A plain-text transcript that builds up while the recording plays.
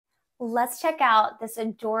Let's check out this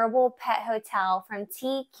adorable pet hotel from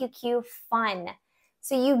TQQ Fun.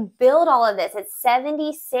 So you build all of this. It's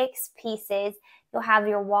 76 pieces. You'll have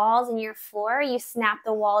your walls and your floor. You snap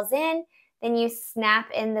the walls in, then you snap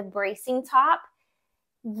in the bracing top.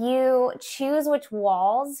 You choose which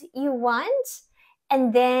walls you want,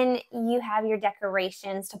 and then you have your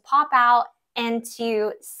decorations to pop out and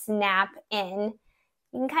to snap in.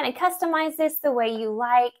 You can kind of customize this the way you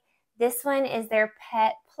like. This one is their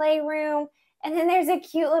pet playroom. And then there's a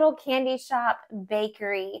cute little candy shop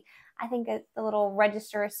bakery. I think the little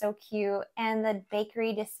register is so cute. And the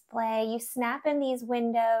bakery display, you snap in these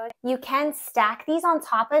windows. You can stack these on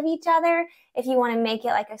top of each other if you want to make it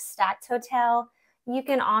like a stacked hotel. You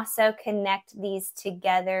can also connect these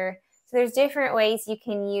together. So there's different ways you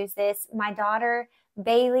can use this. My daughter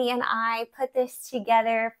Bailey and I put this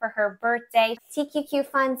together for her birthday. TQQ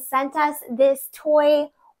Fun sent us this toy.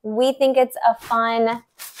 We think it's a fun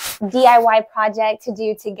DIY project to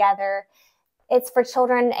do together. It's for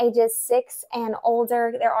children ages 6 and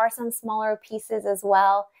older. There are some smaller pieces as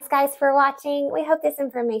well. Thanks guys for watching. We hope this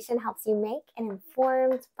information helps you make an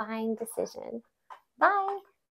informed buying decision. Bye.